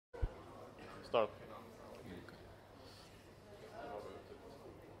Start.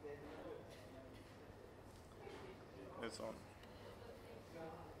 It's on.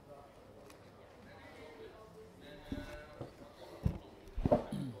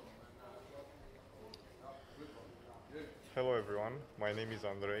 Hello everyone, my name is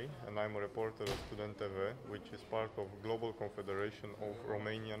Andrei and I'm a reporter of STUDENTV, which is part of Global Confederation of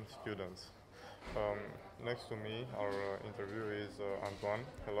Romanian Students. Next to me, our interviewer is Antoine.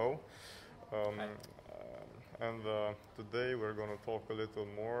 Hello. Today we're going to talk a little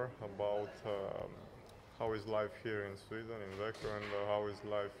more about how is life here in Sweden, in Vaxjo, and how is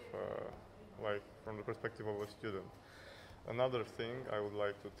life like from the perspective of a student. Another thing I would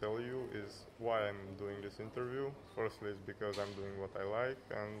like to tell you is why I'm doing this interview. Firstly, it's because I'm doing what I like,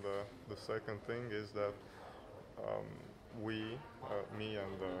 and the second thing is that me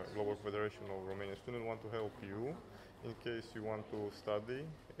and the Global Federation of Romanian Students want to help you in case you want to study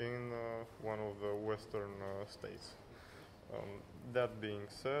in one of the Western states. That being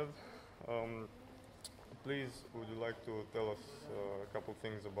said, please, would you like to tell us a couple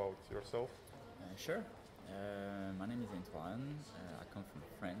things about yourself? Sure. My name is Antoine. I come from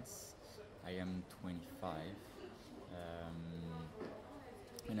France. I am 25.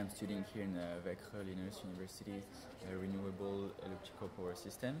 And I'm studying here in Vaxjo University, Renewable Electrical Power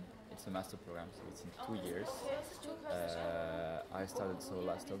System. It's a master program, so it's in 2 years. I started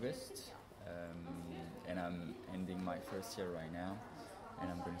last August, and I'm ending my first year right now, and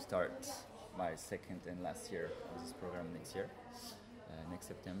I'm going to start my second and last year of this program next year, next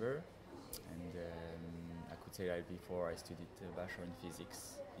September. And I could say that before I studied Bachelor in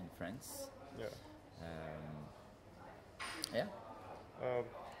Physics in France. Yeah. Yeah.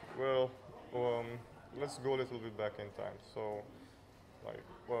 Let's go a little bit back in time. So,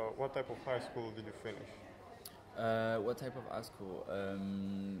 what type of high school did you finish? What type of high school?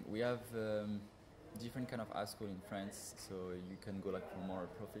 We have different kind of high school in France. So you can go like for more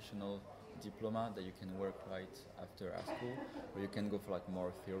professional diploma that you can work right after high school, or you can go for like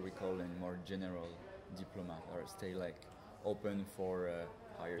more theoretical and more general diploma, or stay like open for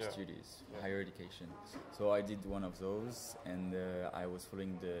higher studies, higher education. So I did one of those, and I was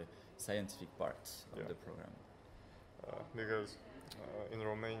following the scientific part of the program. Because in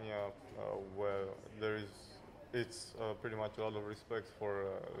Romania, it's pretty much a lot of respect for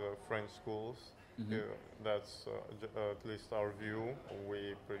the French schools. Mm-hmm. That's at least our view.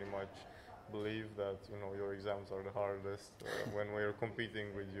 We pretty much believe that your exams are the hardest. When we're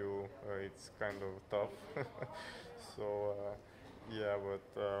competing with you, it's kind of tough. So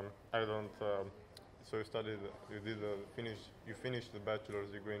I don't. So you finished the bachelor's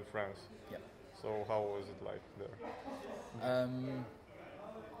degree in France. Yeah. So how was it like there?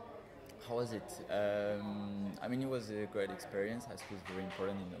 How was it? I mean, it was a great experience. High school is very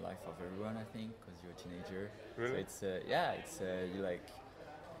important in the life of everyone, I think, because you're a teenager. Really? So it's you like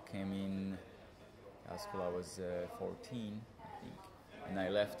came in high school. I was 14, I think, and I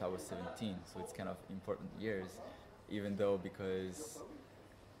left. I was 17. So it's kind of important years, even though because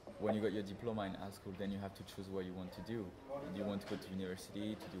when you got your diploma in high school, then you have to choose what you want to do. Do you want to go to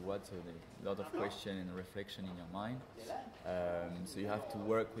university to do what? So there's a lot of question and reflection in your mind. So you have to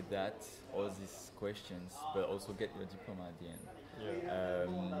work with that, all these questions, but also get your diploma at the end.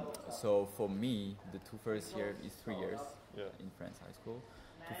 Yeah. So for me, the first year is 3 years in France high school.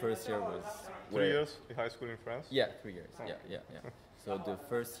 First year was 3 years in high school in France? Yeah, 3 years. Oh. Yeah. So the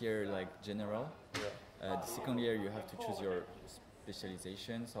first year like general. Yeah. The second year you have to choose your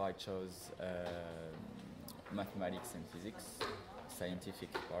specialization. So I chose mathematics and physics,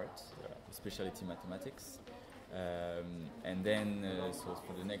 scientific part, specialty mathematics. And then so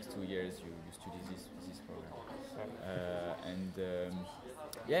for the next 2 years you study this program.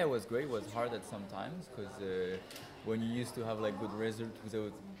 It was great. It was hard at some times because when you used to have like good results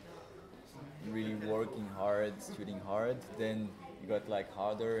without really working hard, studying hard, then you got like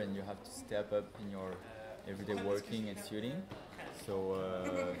harder and you have to step up in your everyday working and studying. So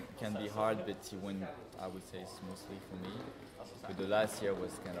it can be hard, but it went, I would say, smoothly for me. But the last year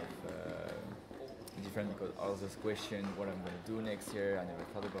was kind of different because all those questions, what I'm going to do next year, I never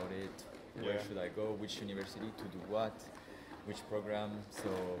thought about it. Where should I go? Which university to do what? Which program? So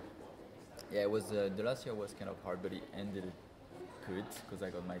yeah, it was the last year was kind of hard, but it ended good because I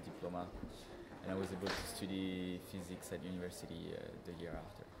got my diploma and I was able to study physics at university the year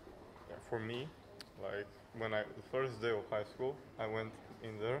after. Yeah, for me, like the first day of high school, I went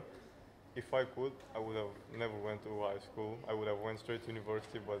in there. If I could, I would have never went to high school. I would have went straight to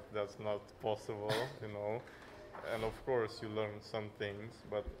university, but that's not possible, And of course, you learn some things,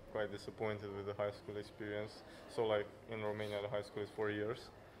 but quite disappointed with the high school experience. So, like in Romania, the high school is 4 years.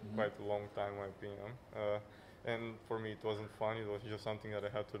 quite a long time, in my opinion. And for me, it wasn't fun. It was just something that I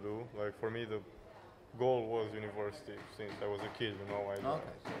had to do. Like for me, the goal was university since I was a kid. So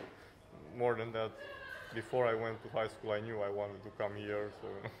more than that, before I went to high school, I knew I wanted to come here. So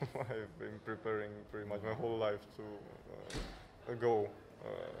I've been preparing pretty much my whole life to go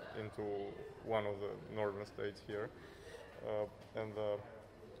into one of the northern states here. And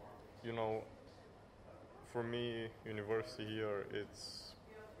for me, university here, it's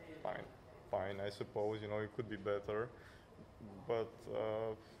fine, I suppose. It could be better, but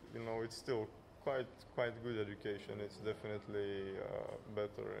it's still quite good education. It's definitely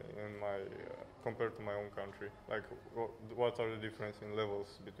better in my compared to my own country. Like, what are the difference in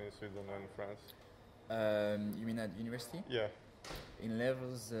levels between Sweden and France? You mean at university? Yeah. In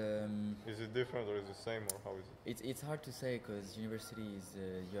levels, is it different or is it the same, or how is it? It's hard to say because university is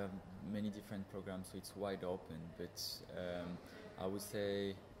you have many different programs, so it's wide open. But I would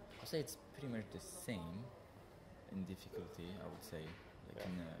say it's pretty much the same in difficulty. I would say,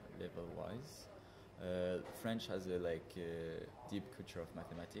 in level wise. French has a deep culture of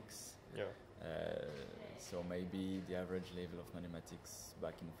mathematics. Yeah. So maybe the average level of mathematics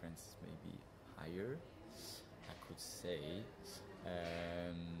back in France is maybe higher, I could say.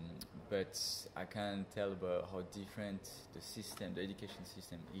 But I can't tell about how different the education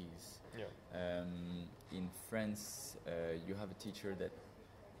system is. Yeah. In France, you have a teacher that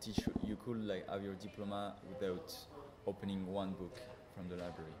you could have your diploma without opening one book from the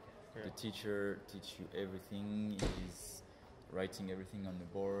library. Yeah. The teacher teaches you everything. He's writing everything on the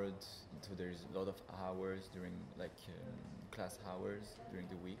board. So there's a lot of hours during class hours during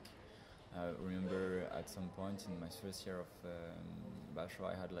the week. I remember at some point in my first year of Vaxjo,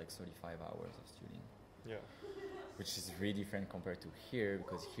 I had 35 hours of studying. Yeah. Which is really different compared to here,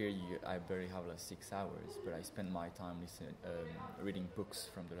 because here I barely have 6 hours, but I spend my time reading books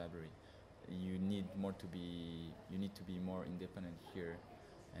from the library. You need to be more independent here,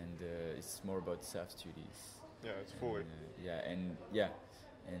 and it's more about self-studies. Yeah, it's fully.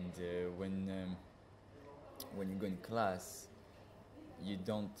 When you go in class, you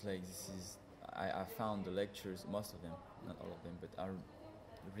don't I found the lectures, most of them, not all of them, but are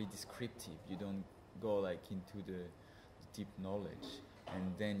really descriptive. You don't go into the deep knowledge,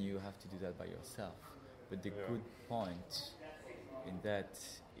 and then you have to do that by yourself. But the good point in that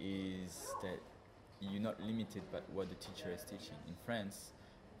is that you're not limited by what the teacher is teaching. In France,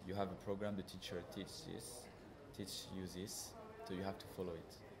 you have a program, the teacher teaches you this, so you have to follow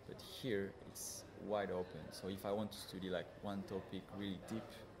it. But here, it's wide open. So if I want to study one topic really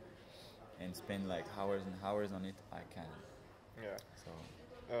deep and spend hours and hours on it, I can. Yeah. So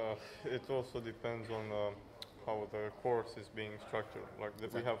it also depends on how the course is being structured.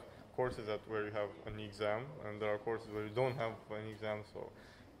 We have courses where you have an exam, and there are courses where you don't have an exam. So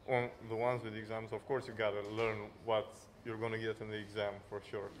on the ones with exams, of course, you gotta learn what you're gonna get in the exam for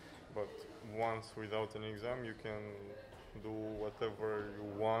sure. But once without an exam, you can do whatever you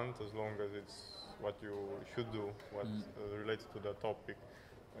want as long as it's what you should do, related to that topic.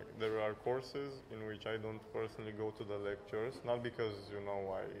 There are courses in which I don't personally go to the lectures, not because it's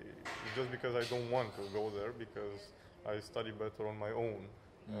just because I don't want to go there, because I study better on my own.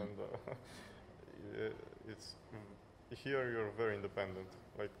 And it's here you're very independent.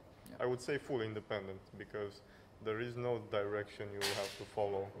 I would say fully independent, because there is no direction you have to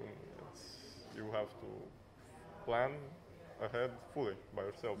follow. You have to plan ahead fully by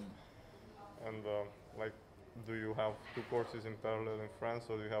yourself. And do you have 2 courses in parallel in France,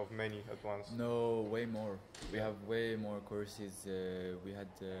 or do you have many at once? No, way more. We have way more courses. We had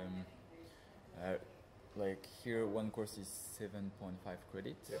here one course is 7.5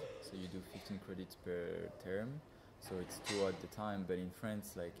 credits, so you do 15 credits per term, so it's 2 at the time. But in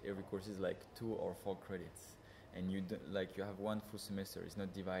France, every course is 2 or 4 credits, and you have one full semester. It's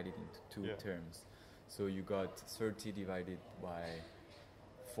not divided into 2 terms, so you got 30 divided by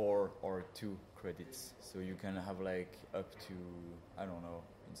 4 or 2 credits, so you can have up to, I don't know,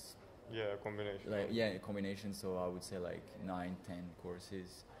 it's a combination. A combination. So I would say 9-10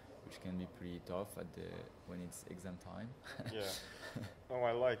 courses, which can be pretty tough when it's exam time.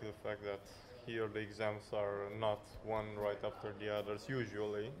 I like the fact that here the exams are not one right after the others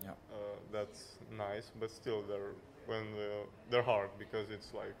usually. That's nice, but still they're hard, because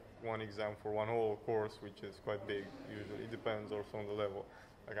it's one exam for one whole course, which is quite big usually. It depends also on the level.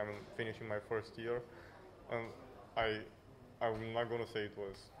 I'm finishing my first year, and I'm not gonna say it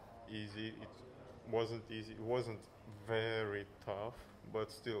was easy. It wasn't easy. It wasn't very tough, but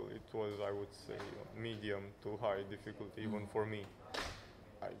still it was, I would say, medium to high difficulty even for me.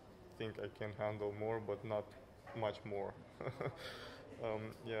 I think I can handle more, but not much more.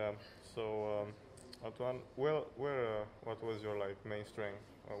 Yeah. So, Antoine, what was your like main strength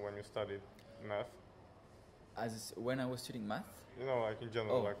when you studied math? As when I was studying math. You know, like in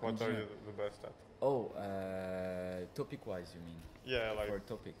general, Oh, like in what are you general. the best at? Oh, topic-wise, you mean? Yeah, like For a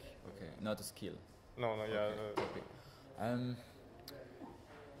topic, okay, not a skill. no, no, yeah, Okay, topic.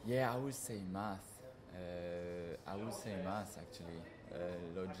 Yeah, I would say math. I would say math actually.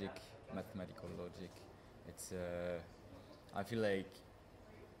 Logic, mathematical logic. It's. I feel like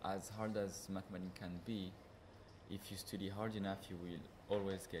as hard as mathematics can be, if you study hard enough, you will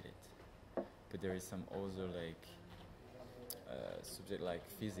always get it. But there is some other like subject like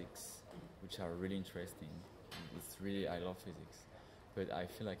physics, which are really interesting. It's really I love physics, but I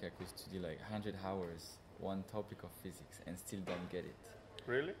feel like I could study like 100 hours one topic of physics and still don't get it.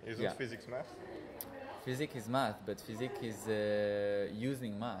 really? Isn't Yeah. physics math? Physics is math, but physics is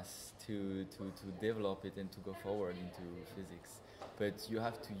using math to develop it and to go forward into physics. But you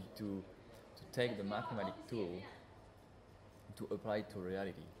have to take the mathematic tool to apply it to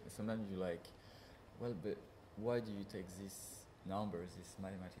reality. Sometimes you like, well, but why do you take these numbers, this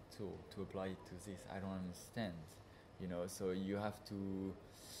mathematic tool, to apply it to this? I don't understand. You know, so you have to.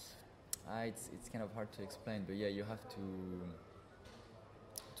 It's kind of hard to explain, but yeah, you have to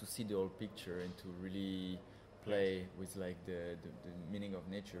see the whole picture and to really play with like the meaning of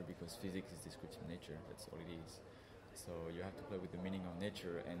nature, because physics is descriptive nature, that's all it is. So you have to play with the meaning of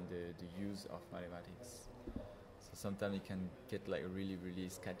nature and the use of mathematics. So sometimes it can get like really really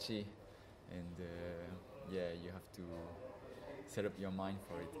sketchy, and yeah, you have to set up your mind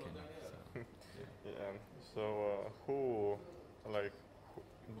for it kind of. So, yeah. Yeah. So, who, like,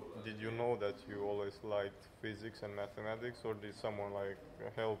 did you know that you always liked physics and mathematics, or did someone like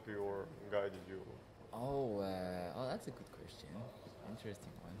help you or guided you? Oh, that's a good question.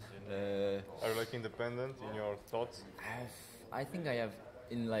 Interesting one. Are you like independent in your thoughts? I think I have,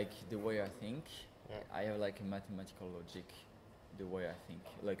 in like the way I think, Yeah. I have like a mathematical logic, the way I think,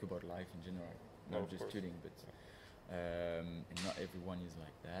 like about life in general, not Of just course. studying, but and not everyone is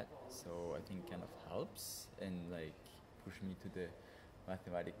like that. So I think kind of helps and like push me to the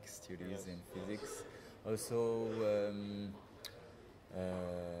mathematics studies Yes. and physics. Also,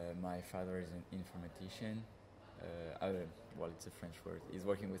 my father is an informatician. Well, it's a French word. He's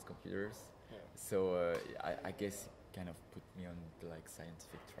working with computers, Yeah. so I guess it kind of put me on the, like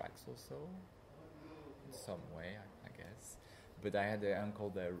scientific tracks also, in some way, I guess. But I had an uncle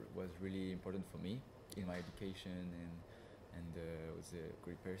that was really important for me in my education, and was a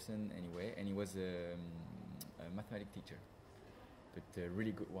great person anyway. And he was a mathematics teacher, but a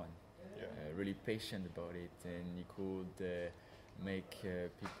really good one. Yeah. Really patient about it, and he could make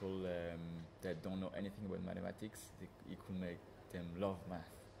people that don't know anything about mathematics, he could make them love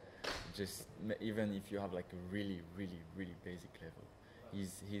math. Just even if you have like a really, really, really basic level.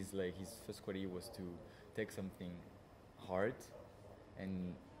 He's like his first quality was to take something hard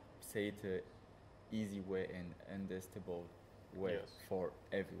and say it a easy way and understandable way Yes. for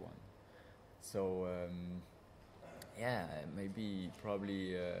everyone. So yeah, maybe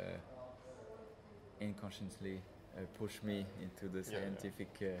probably unconsciously push me into the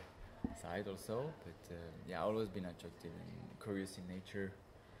scientific side also. But yeah, I've always been attracted and curious in nature,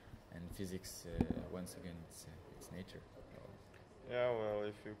 and physics. Once again, it's nature. Yeah, well,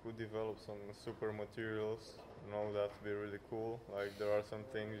 if you could develop some super materials, you know, that'd be really cool. Like there are some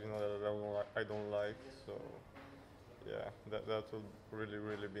things, you know, that I don't like. So yeah, that would really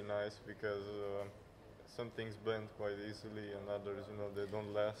really be nice, because some things bend quite easily, and others, you know, they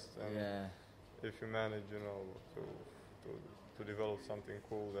don't last. And Yeah. if you manage, you know, to develop something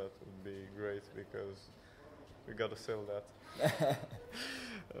cool, that would be great, because we gotta sell that.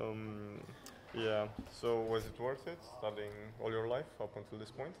 Yeah. So was it worth it studying all your life up until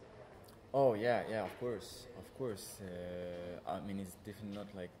this point? Oh yeah, yeah, of course, of course. I mean, it's definitely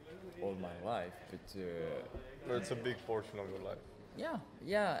not like all my life, but But it's a big portion of your life. yeah,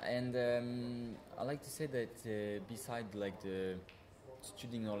 yeah. And I like to say that beside like the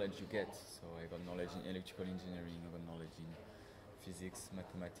studying knowledge you get, so I got knowledge in electrical engineering, I got knowledge in physics,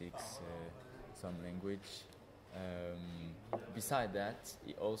 mathematics, some language. Beside that,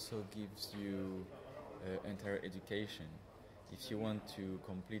 it also gives you entire education. If you want to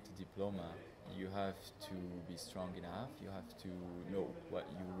complete a diploma, you have to be strong enough, you have to know what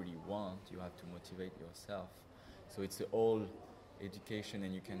you really want, you have to motivate yourself. So it's a whole education,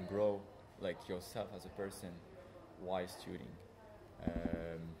 and you can grow like yourself as a person while studying.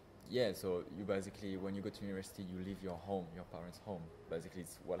 Yeah, so you basically, when you go to university, you leave your home, your parents' home. Basically,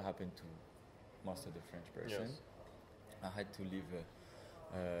 it's what happened to most of the French person. Yes. I had to leave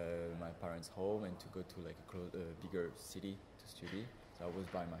my parents' home and to go to like a bigger city to study. So I was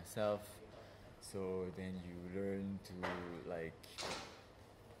by myself. So then you learn to like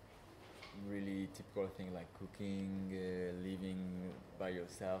really typical thing like cooking, living by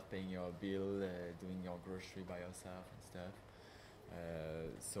yourself, paying your bill, doing your grocery by yourself and stuff.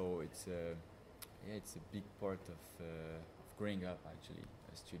 So it's it's a big part of growing up actually,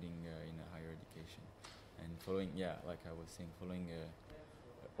 studying in a higher education and following like I was saying, following a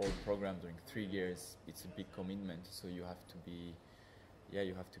whole program during 3 years. It's a big commitment. So you have to be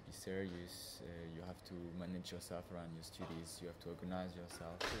you have to be serious. You have to manage yourself around your studies. You have to organize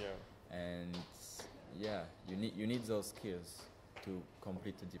yourself. Yeah. And you need those skills to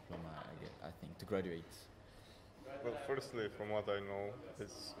complete the diploma. I think to graduate. Well, firstly, from what I know,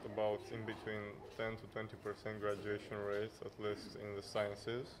 it's about in between 10 to 20% graduation rate, at least in the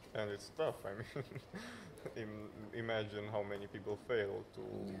sciences, and it's tough. I mean, imagine how many people fail to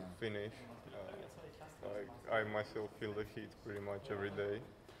finish. Like I myself feel the heat pretty much every day,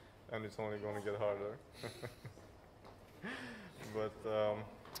 and it's only going to get harder. But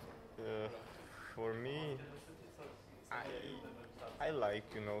for me, I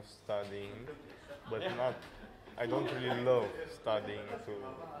like studying, but not. I don't really love studying to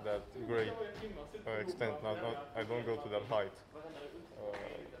that great extent. I don't go to that height.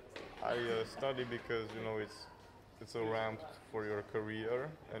 I study because it's a ramp for your career,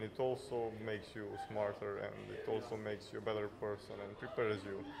 and it also makes you smarter, and it also makes you a better person and prepares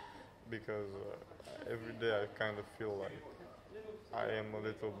you. Because every day I kind of feel like I am a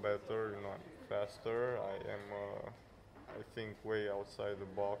little better, I'm faster. I think way outside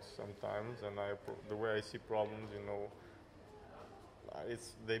the box sometimes, and the way I see problems,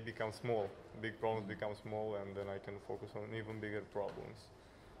 they become small. Big problems become small, and then I can focus on even bigger problems.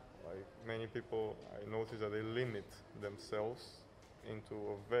 Like many people, I notice that they limit themselves into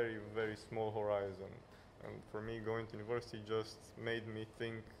a very, very small horizon. And for me, going to university just made me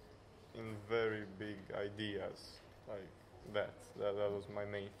think in very big ideas, like that. That was my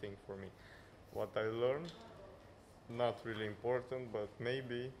main thing for me. What I learned, not really important, but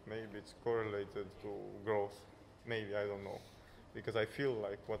maybe it's correlated to growth. Maybe, I don't know. Because I feel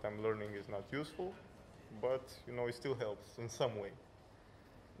like what I'm learning is not useful, but it still helps in some way.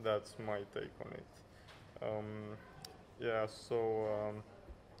 That's my take on it.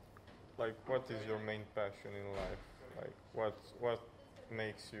 Like, what is your main passion in life? Like, what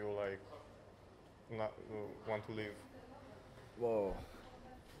makes you like not want to live? Whoa.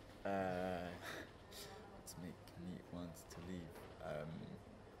 What's make me want to leave?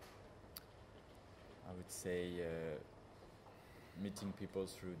 I would say meeting people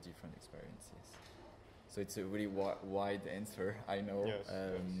through different experiences. So it's a really wide answer, I know. Yes,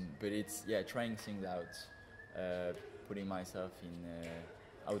 but it's trying things out, putting myself in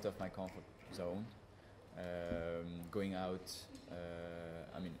out of my comfort zone, going out.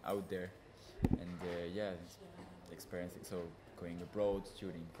 Out there, and experiencing. So going abroad,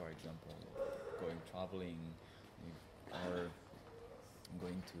 studying, for example, going traveling, or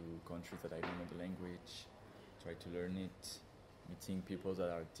going to countries that I don't know the language, try to learn it, meeting people that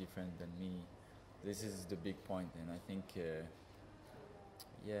are different than me. This is the big point, and I think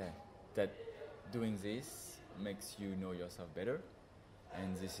that doing this makes you know yourself better,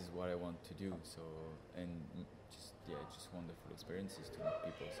 and this is what I want to do. So just wonderful experiences to meet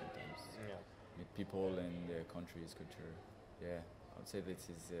people sometimes. Meet people and countries, culture. I would say this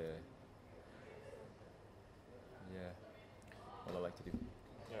is what I like to do.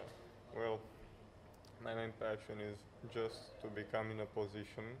 Yeah. Well, my main passion is just to become in a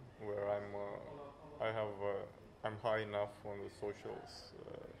position where I'm high enough on the social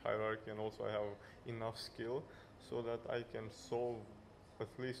hierarchy, and also I have enough skill so that I can solve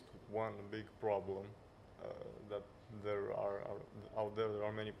at least one big problem that there are out there. There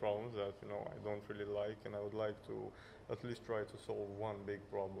are many problems that I don't really like, and I would like to at least try to solve one big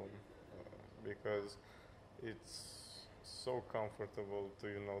problem because it's so comfortable to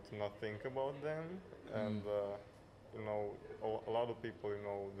to not think about them, and a lot of people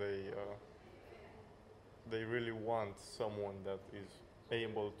they really want someone that is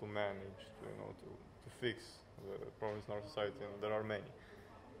able to manage to fix the problems in our society, and there are many.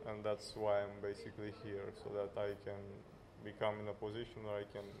 And that's why I'm basically here, so that I can become in a position where I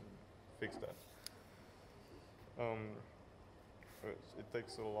can fix that. It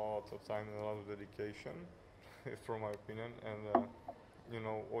takes a lot of time and a lot of dedication, from my opinion, and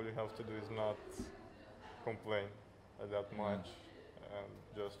all you have to do is not complain that much and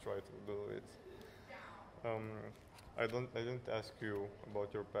just try to do it. I didn't ask you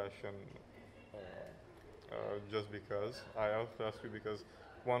about your passion just because. I also asked you because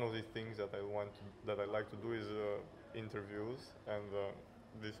one of the things that I like to do is interviews and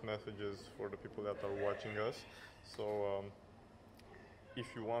these messages for the people that are watching us. So if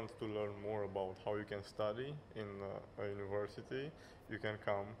you want to learn more about how you can study in a university, you can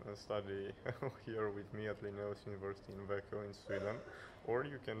come and study here with me at Linnaeus University in Vaxjo in Sweden, or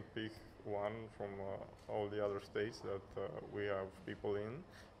you can pick one from all the other states that we have people in,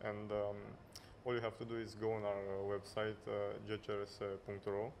 and all you have to do is go on our website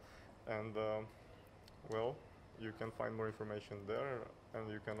gcrs.ro, and well, you can find more information there,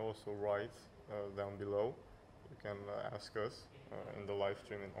 and you can also write down below. You can ask us in the live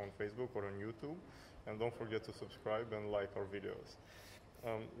stream on Facebook or on YouTube, and don't forget to subscribe and like our videos.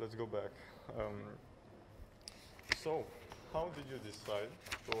 Let's go back. So, how did you decide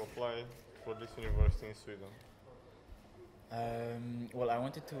to apply for this university in Sweden? Well, I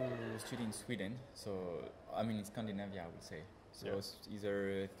wanted to study in Sweden, so I mean in Scandinavia, I would say. So Yeah. it's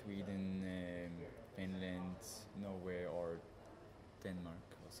either Sweden, Finland, Norway, or Denmark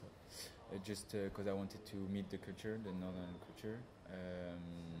also. Just because I wanted to meet the culture, the northern culture,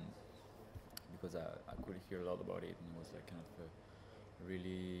 because I could hear a lot about it, and it was like kind of a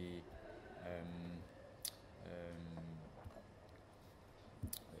really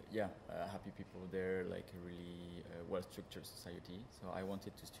happy people there, like a really well-structured society. So I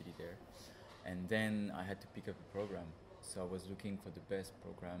wanted to study there, and then I had to pick up a program. So I was looking for the best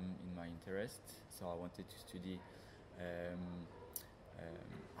program in my interest. So I wanted to study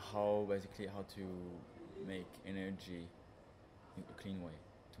how to make energy in a clean way,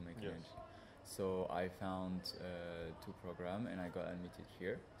 to make Yes. energy. So I found two programs, and I got admitted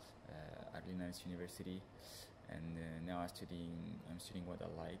here at Linnaeus University, and now I'm studying what I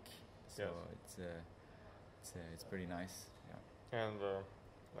like. So Yes. it's pretty nice. Yeah. And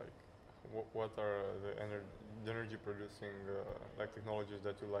like, what are the energy producing like technologies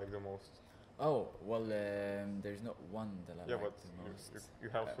that you like the most? Oh well, there's not one that I like But the most. you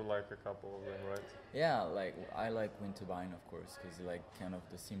have to like a couple of them, right? Yeah, like I like wind turbine, of course, because like kind of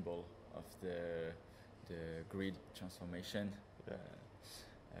the symbol of the grid transformation. Yeah.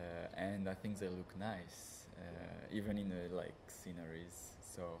 And I think they look nice, even in the like sceneries.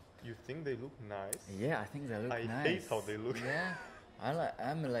 So You think they look nice? yeah, I think they look I nice. hate how they look. Yeah,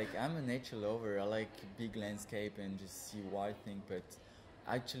 I'm a nature lover. I like big landscape and just see wild thing. But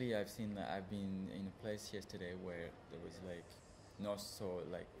actually, I've been in a place yesterday where there was like north, so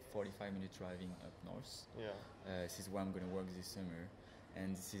like 45-minute driving up north. Yeah. This is where I'm gonna work this summer,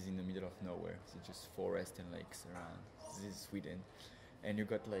 and this is in the middle of nowhere. So just forest and lakes around. This is Sweden, and you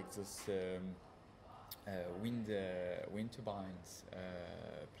got like this wind turbines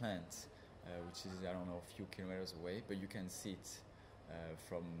plant, which is I don't know a few kilometers away, but you can see it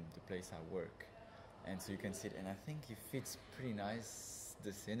from the place I work, and so you can see it, and I think it fits pretty nice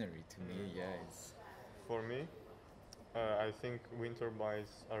the scenery to me. Yeah, it's For me, I think wind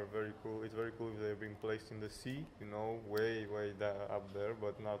turbines are very cool. It's very cool if they're being placed in the sea, way up there,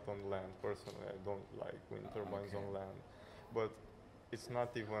 but not on land. Personally, I don't like wind turbines Okay. on land. But it's not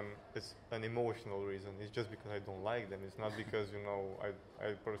even, it's an emotional reason. It's just because I don't like them. It's not because, I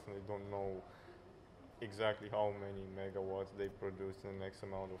personally don't know exactly how many megawatts they produce in the next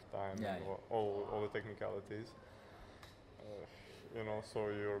amount of time, Yeah, and yeah. all the technicalities. So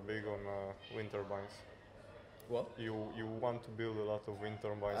you're big on wind turbines. what? You want to build a lot of wind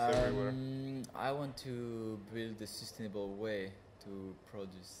turbines everywhere. I want to build a sustainable way to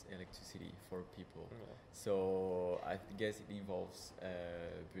produce electricity for people. Yeah. So I guess it involves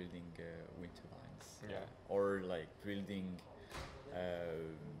building wind turbines. Yeah. Or like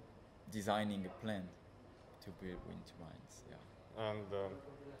designing a plan to build wind turbines. Yeah.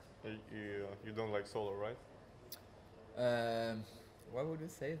 And you don't like solar, right? Why would you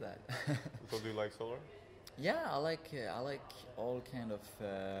say that? So do you like solar? Yeah, I like all kind of.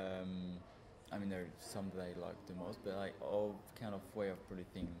 I mean, there are some that I like the most, but I like all kind of way of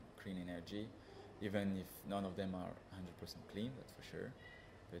producing clean energy, even if none of them are 100% clean. That's for sure.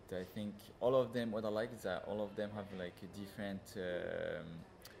 But I think all of them. What I like is that all of them have like a different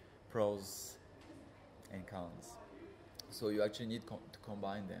pros and cons. So you actually need to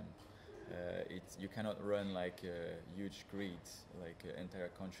combine them. You cannot run like a huge grid, like an entire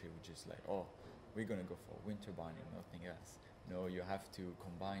country, which is like, oh, we're gonna go for wind turbine and nothing else. No, you have to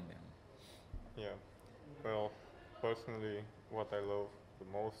combine them. Yeah. Well, personally, what I love the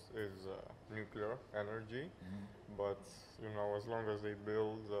most is nuclear energy. But as long as they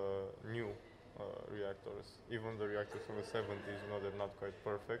build new reactors, even the reactors from the 70s, they're not quite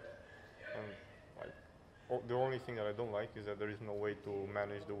perfect. And like, the only thing that I don't like is that there is no way to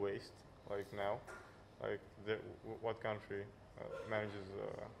manage the waste like now. Like, what country manages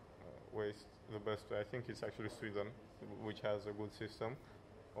waste the best way. I think it's actually Sweden, which has a good system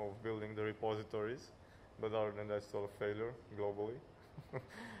of building the repositories, but other than that, it's still a failure globally.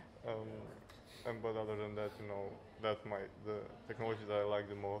 But other than that, that the technology that I like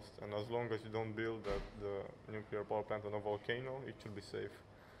the most. And as long as you don't build the nuclear power plant on a volcano, it should be safe.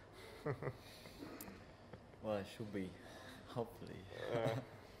 Well, it should be, hopefully.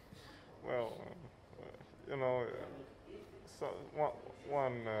 Well, so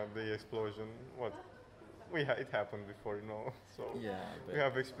one big explosion. It happened before, So Yeah, we but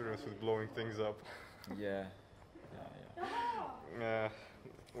have experience with blowing things up. yeah. Yeah.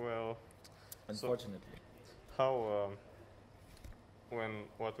 Well. Unfortunately. So,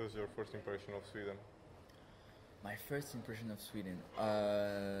 what was your first impression of Sweden? My first impression of Sweden,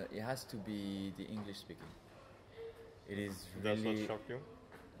 it has to be the English speaking. It is That's really what shocked you?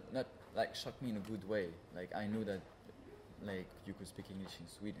 not like shocked me in a good way. Like I knew that like you could speak English in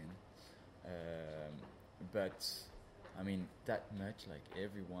Sweden, but I mean that much like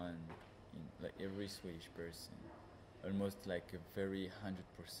everyone, like every Swedish person, almost like a very 100%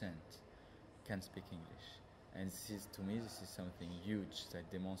 can speak English. And to me, this is something huge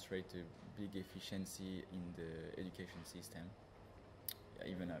that demonstrates a big efficiency in the education system,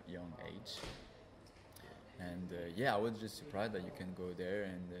 even at young age. And I was just surprised that you can go there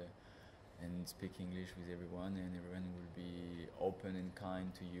and speak English with everyone, and everyone will be open and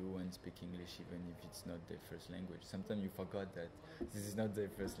kind to you and speak English even if it's not their first language. Sometimes you forgot that this is not their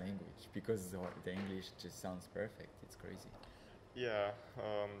first language because the English just sounds perfect. It's crazy. Yeah.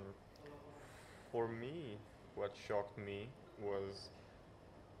 For me, what shocked me was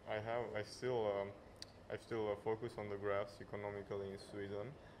I still focus on the graphs economically in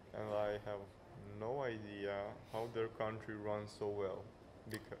Sweden, and I have no idea how their country runs so well.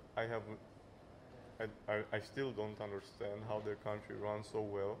 Because I still don't understand how their country runs so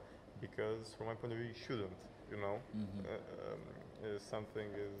well, because from my point of view, it shouldn't. Something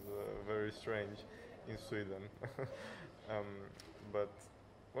is very strange in Sweden. But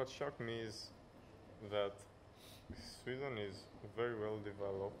what shocked me is that Sweden is very well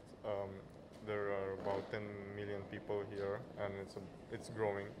developed. There are about 10 million people here, and it's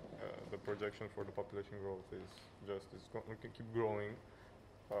growing. The projection for the population growth is going to keep growing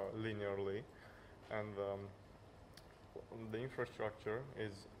linearly, and the infrastructure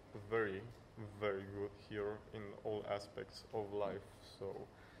is very, very good here in all aspects of life. So,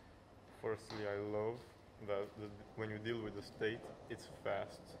 firstly, I love that when you deal with the state, it's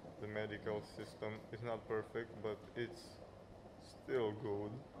fast. The medical system is not perfect, but it's still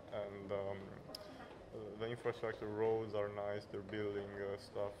good, and the infrastructure, roads are nice. They're building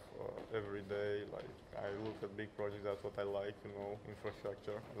stuff every day. Like I look at big projects. That's what I like.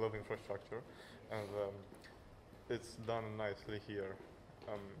 Infrastructure. I love infrastructure, and it's done nicely here.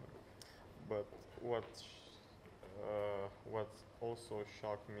 But what also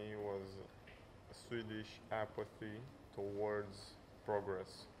shocked me was Swedish apathy towards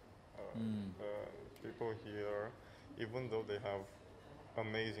progress. People here, even though they have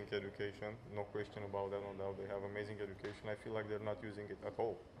amazing education, no question about that, no doubt they have amazing education, I feel like they're not using it at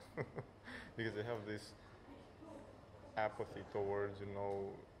all. Because they have this apathy towards,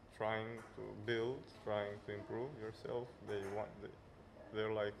 trying to build, trying to improve yourself.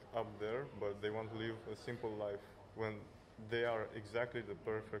 They're like up there, but they want to live a simple life when they are exactly the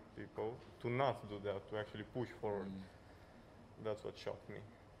perfect people to not do that, to actually push forward. That's what shocked me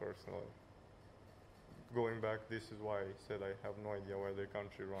personally. Going back, this is why I said I have no idea why their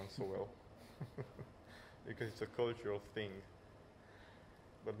country runs so well. Because it's a cultural thing.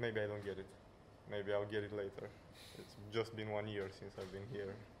 But maybe I don't get it. Maybe I'll get it later. It's just been 1 year since I've been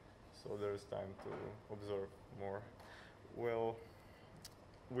here, so there's time to observe more. Well,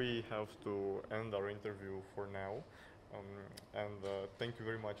 we have to end our interview for now. And thank you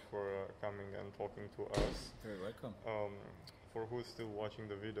very much for coming and talking to us. You're welcome. For who's still watching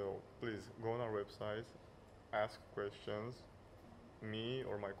the video, please go on our website, ask questions. Me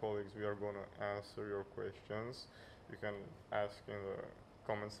or my colleagues, we are going to answer your questions. You can ask in the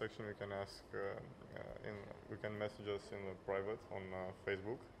comment section. You can ask you can message us in the private on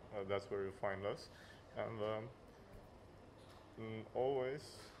Facebook. That's where you'll find us. And always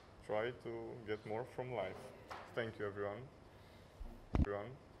try to get more from life. Thank you, everyone.